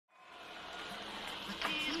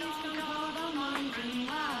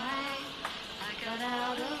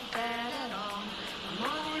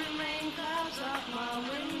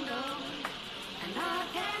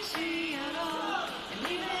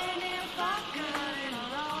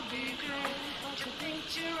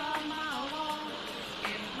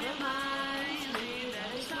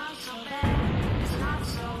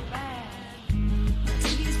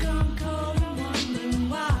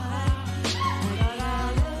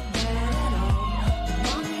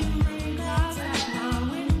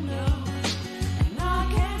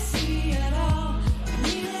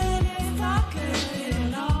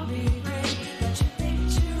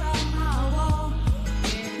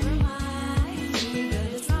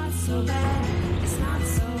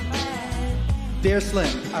Dear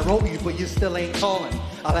Slim, I wrote you, but you still ain't calling.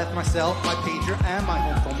 I left my cell, my pager, and my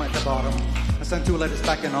home phone at the bottom. I sent 2 letters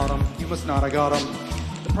back in autumn. You must not, I got them.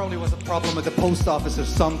 There probably was a problem at the post office or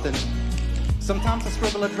something. Sometimes I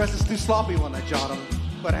scribble addresses too sloppy when I jot them.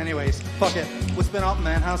 But anyways, fuck it. What's been up,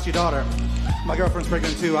 man? How's your daughter? My girlfriend's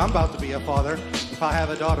pregnant too. I'm about to be a father. If I have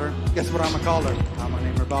a daughter, guess what I'ma call her? I'ma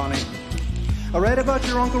name her Bonnie. I read about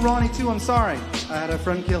your Uncle Ronnie too, I'm sorry. I had a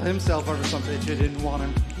friend kill himself over some bitch who didn't want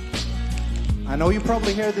him. I know you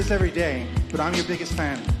probably hear this every day, but I'm your biggest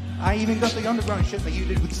fan. I even got the underground shit that you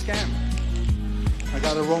did with the Scam. I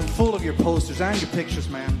got a room full of your posters and your pictures,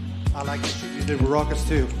 man. I like the shit you did with Rockets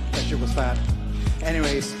too. That shit was fat.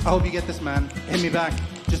 Anyways, I hope you get this, man. Hit me back.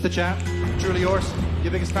 Just a chat. Truly yours,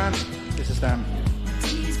 your biggest fan. This is Stan.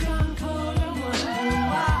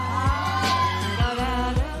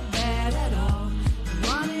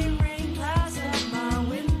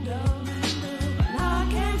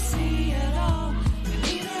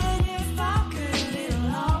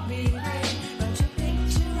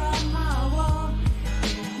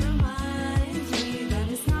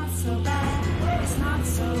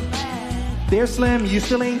 Dear Slim, you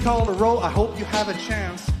still ain't called a row. I hope you have a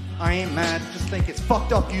chance. I ain't mad, just think it's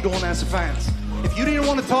fucked up you don't answer fans. If you didn't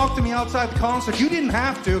want to talk to me outside the concert, you didn't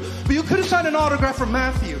have to, but you could have signed an autograph for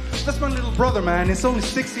Matthew. That's my little brother, man. He's only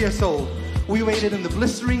 6 years old. We waited in the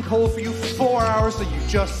blistering cold for you for 4 hours and you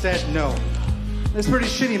just said no. It's pretty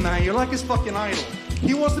shitty, man. You're like his fucking idol.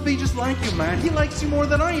 He wants to be just like you, man. He likes you more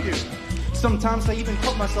than I do. Sometimes I even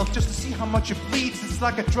cut myself just to see how much it bleeds. It's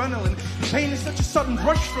like adrenaline. The pain is such a sudden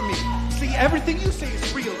rush for me. See, everything you say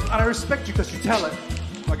is real, and I respect you because you tell it.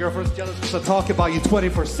 My girlfriend's jealous because I talk about you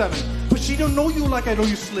 24/7. But she don't know you like I know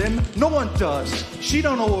you, Slim. No one does. She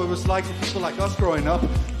don't know what it was like for people like us growing up.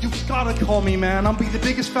 You've gotta call me, man. I'll be the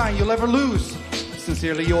biggest fan you'll ever lose.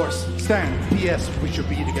 Sincerely yours, Stan. P.S. We should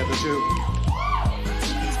be together too.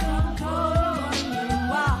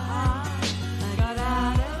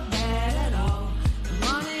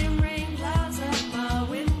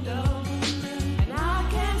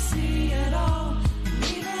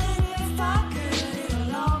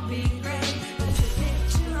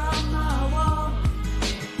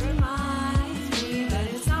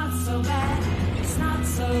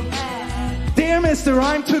 Dear mister,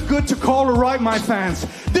 I'm too good to call or write my fans.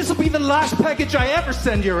 This'll be the last package I ever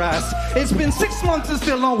send your ass. It's been 6 months and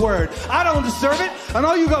still no word. I don't deserve it. I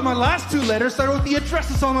know you got my last 2 letters. I wrote the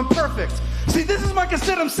addresses on them perfect. See, this is my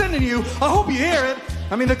cassette I'm sending you. I hope you hear it.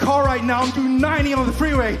 I'm in the car right now. I'm doing 90 on the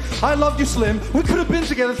freeway. I loved you, Slim. We could have been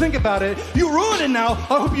together. Think about it. You ruined it now.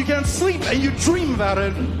 I hope you can't sleep and you dream about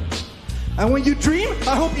it. And when you dream,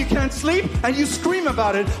 I hope you can't sleep and you scream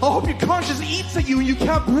about it. I hope your conscience eats at you and you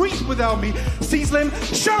can't breathe without me. See, Slim?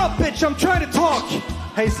 Shut up, bitch. I'm trying to talk.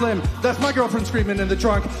 Hey, Slim, that's my girlfriend screaming in the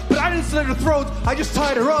trunk. But I didn't slit her throat. I just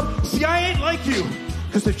tied her up. See, I ain't like you.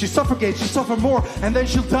 Because if she suffocates, she'll suffer more and then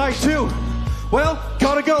she'll die too. Well,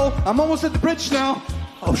 gotta go. I'm almost at the bridge now.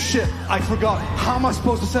 Oh, shit. I forgot. How am I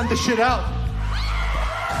supposed to send this shit out?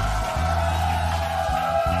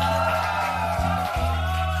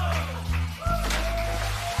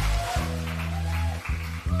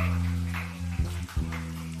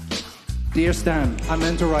 Dear Stan, I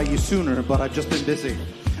meant to write you sooner, but I've just been busy.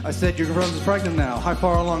 I said your girlfriend is pregnant now. How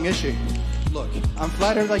far along is she? Look, I'm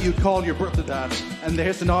flattered that you called your brother dad, and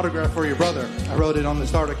there's an autograph for your brother. I wrote it on the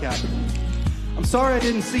starter cap. I'm sorry I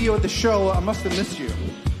didn't see you at the show. I must have missed you.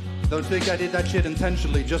 Don't think I did that shit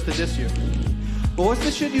intentionally just to diss you. But what's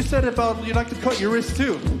the shit you said about you like to cut your wrist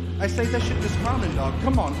too? I say that shit just clowning, dog.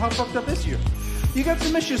 Come on, how fucked up is you? You got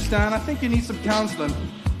some issues, Stan. I think you need some counseling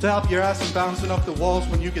to help your ass from bouncing off the walls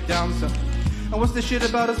when you get down some. And what's the shit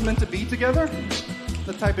about us meant to be together?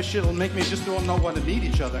 The type of shit will make me just don't know when to meet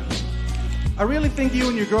each other. I really think you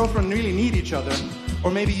and your girlfriend really need each other. Or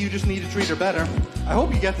maybe you just need to treat her better. I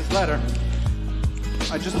hope you get this letter.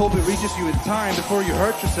 I just hope it reaches you in time before you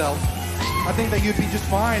hurt yourself. I think that you'd be just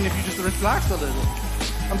fine if you just relax a little.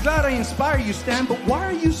 I'm glad I inspire you, Stan, but why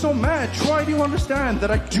are you so mad? Try to understand that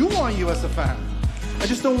I do want you as a fan. I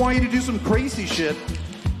just don't want you to do some crazy shit.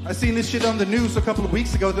 I seen this shit on the news a couple of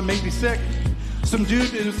weeks ago that made me sick. Some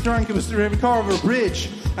dude in his trunk was driving a car over a bridge,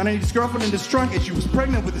 and his girlfriend in his trunk, and she was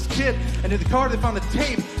pregnant with his kid. And in the car they found a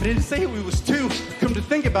tape, and it didn't say who he was to. Come to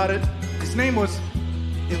think about it, his name was,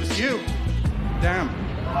 it was you. Damn.